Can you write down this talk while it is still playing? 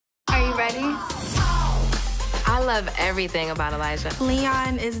you ready? I love everything about Elijah.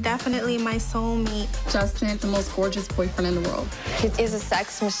 Leon is definitely my soulmate. Justin, the most gorgeous boyfriend in the world. He is a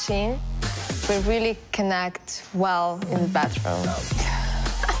sex machine. We really connect well in the bathroom.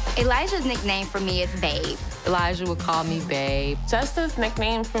 Elijah's nickname for me is Babe. Elijah would call me Babe. Justin's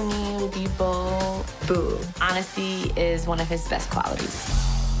nickname for me would be Boo. Boo. Honesty is one of his best qualities.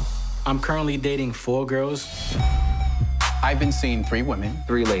 I'm currently dating 4 girls. I've been seeing 3 women.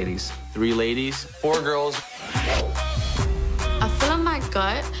 3 ladies. 3 ladies. 4 girls. I feel in my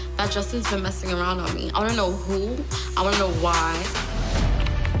gut that Justin's been messing around on me. I want to know who. I want to know why.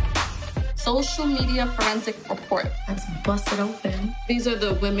 Social media forensic report. Let's bust it open. These are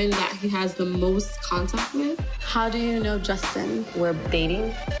the women that he has the most contact with. How do you know Justin? We're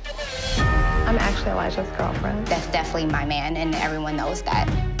dating. I'm actually Elijah's girlfriend. That's definitely my man, and everyone knows that.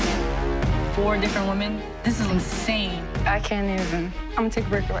 4 different women? This is insane. I can't even. I'm gonna take a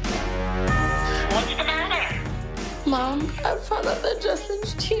break. What's the matter? Mom, I found out that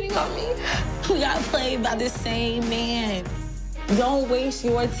Justin's cheating on me. We got played by the same man. Don't waste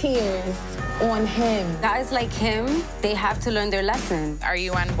your tears on him. Guys like him, they have to learn their lesson. Are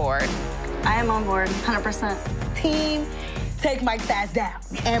you on board? I am on board, 100%. Team, take Mike's ass down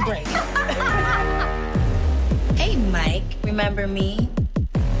and break. Hey, Mike, remember me?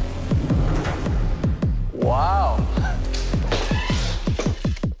 Wow.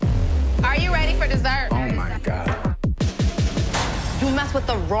 Are you ready for dessert? Oh my God. You mess with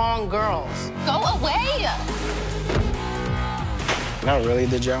the wrong girls. Go away! Not really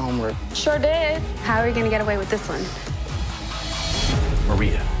did your homework. Sure did. How are we gonna get away with this one?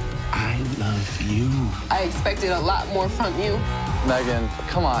 Maria, I love you. I expected a lot more from you. Megan,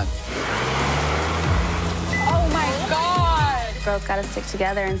 come on. Oh my God. Girls gotta stick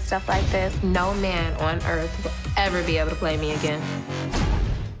together and stuff like this. No man on earth will ever be able to play me again.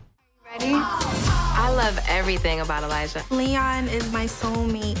 Ready? I love everything about Elijah. Leon is my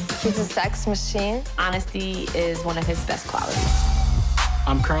soulmate. He's a sex machine. Honesty is one of his best qualities.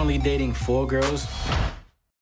 I'm currently dating 4 girls.